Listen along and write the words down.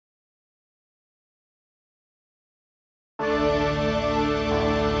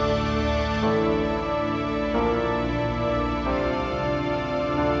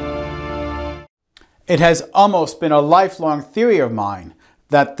It has almost been a lifelong theory of mine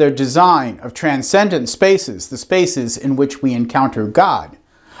that the design of transcendent spaces, the spaces in which we encounter God,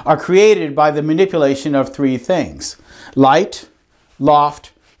 are created by the manipulation of three things: light,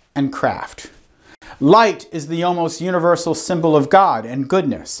 loft, and craft. Light is the almost universal symbol of God and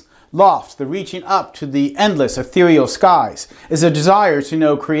goodness. Loft, the reaching up to the endless ethereal skies, is a desire to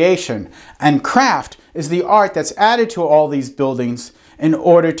know creation. And craft is the art that's added to all these buildings in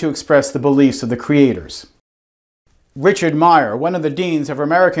order to express the beliefs of the creators. Richard Meier, one of the deans of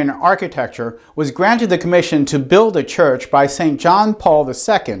American architecture, was granted the commission to build a church by St. John Paul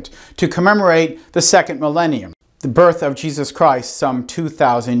II to commemorate the second millennium, the birth of Jesus Christ some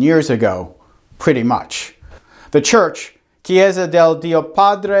 2,000 years ago, pretty much. The church, Chiesa del Dio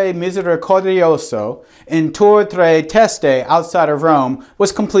Padre Misericordioso, in Tor Tre Teste outside of Rome,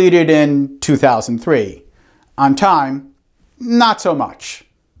 was completed in 2003. On time, not so much.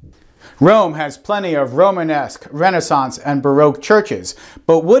 Rome has plenty of Romanesque, Renaissance, and Baroque churches,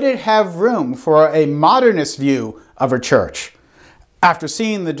 but would it have room for a modernist view of a church? After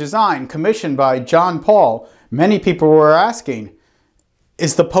seeing the design commissioned by John Paul, many people were asking,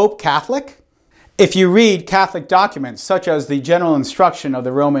 is the Pope Catholic? If you read Catholic documents, such as the General Instruction of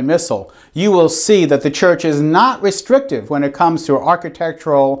the Roman Missal, you will see that the Church is not restrictive when it comes to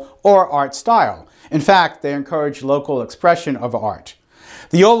architectural or art style. In fact, they encourage local expression of art.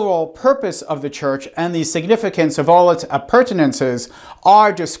 The overall purpose of the Church and the significance of all its appurtenances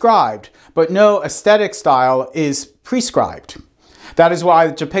are described, but no aesthetic style is prescribed. That is why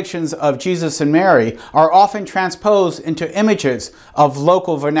the depictions of Jesus and Mary are often transposed into images of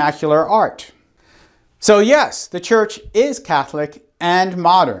local vernacular art. So yes, the Church is Catholic and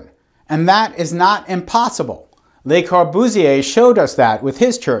modern, and that is not impossible. Le Corbusier showed us that with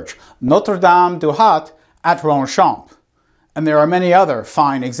his church, Notre Dame du Hat at Ronchamp, and there are many other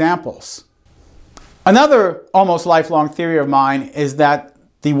fine examples. Another almost lifelong theory of mine is that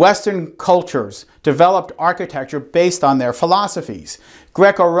the Western cultures developed architecture based on their philosophies.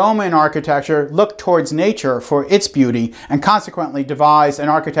 Greco-Roman architecture looked towards nature for its beauty and consequently devised an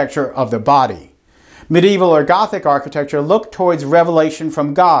architecture of the body. Medieval or Gothic architecture looked towards revelation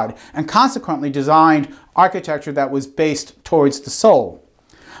from God and consequently designed architecture that was based towards the soul.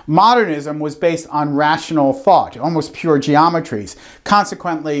 Modernism was based on rational thought, almost pure geometries.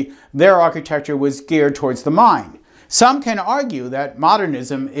 Consequently, their architecture was geared towards the mind. Some can argue that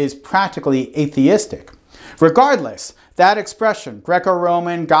modernism is practically atheistic. Regardless, that expression,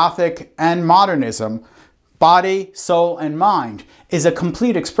 Greco-Roman, Gothic, and modernism, body, soul, and mind, is a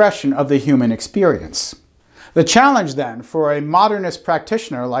complete expression of the human experience. The challenge then for a modernist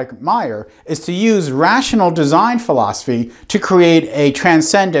practitioner like Meier is to use rational design philosophy to create a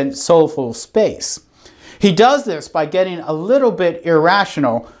transcendent, soulful space. He does this by getting a little bit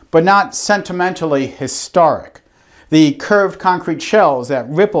irrational, but not sentimentally historic. The curved concrete shells that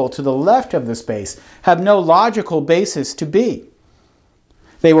ripple to the left of the space have no logical basis to be.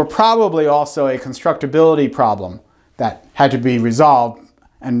 They were probably also a constructability problem that had to be resolved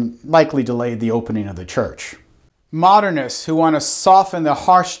and likely delayed the opening of the church. Modernists who want to soften the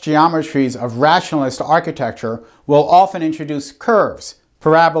harsh geometries of rationalist architecture will often introduce curves,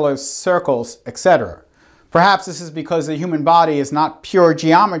 parabolas, circles, etc. Perhaps this is because the human body is not pure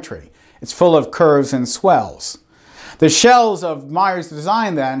geometry. It's full of curves and swells. The shells of Meier's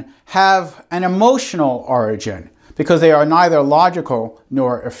design, then, have an emotional origin because they are neither logical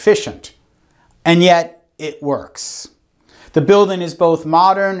nor efficient. And yet, it works. The building is both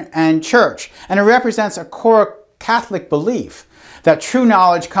modern and church, and it represents a core Catholic belief that true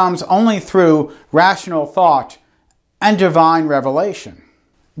knowledge comes only through rational thought and divine revelation.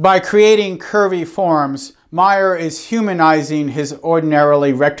 By creating curvy forms, Meier is humanizing his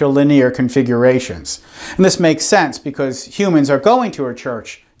ordinarily rectilinear configurations. And this makes sense because humans are going to a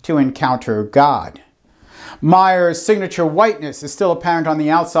church to encounter God. Meier's signature whiteness is still apparent on the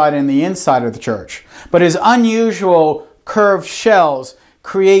outside and the inside of the church, but his unusual curved shells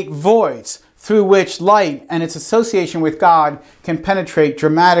create voids through which light and its association with God can penetrate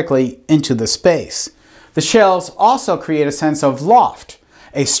dramatically into the space. The shells also create a sense of loft,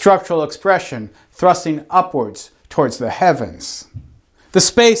 a structural expression thrusting upwards towards the heavens. The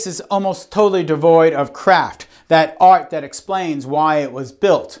space is almost totally devoid of craft, that art that explains why it was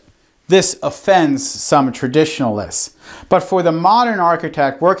built. This offends some traditionalists. But for the modern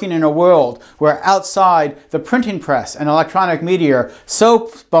architect working in a world where outside the printing press and electronic media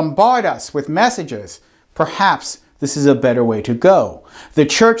so bombard us with messages, perhaps this is a better way to go. The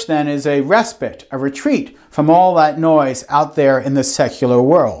church then is a respite, a retreat from all that noise out there in the secular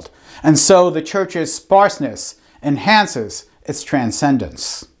world. And so the church's sparseness enhances its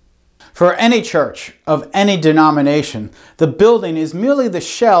transcendence. For any church of any denomination, the building is merely the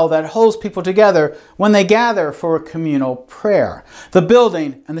shell that holds people together when they gather for a communal prayer. The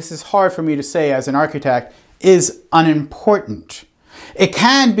building, and this is hard for me to say as an architect, is unimportant. It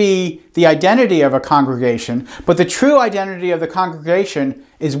can be the identity of a congregation, but the true identity of the congregation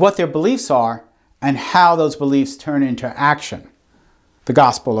is what their beliefs are and how those beliefs turn into action. The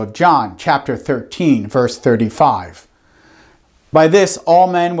Gospel of John, chapter 13, verse 35. By this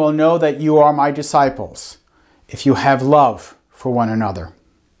all men will know that you are my disciples, if you have love for one another.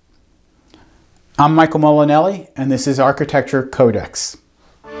 I'm Michael Molinelli, and this is Architecture Codex.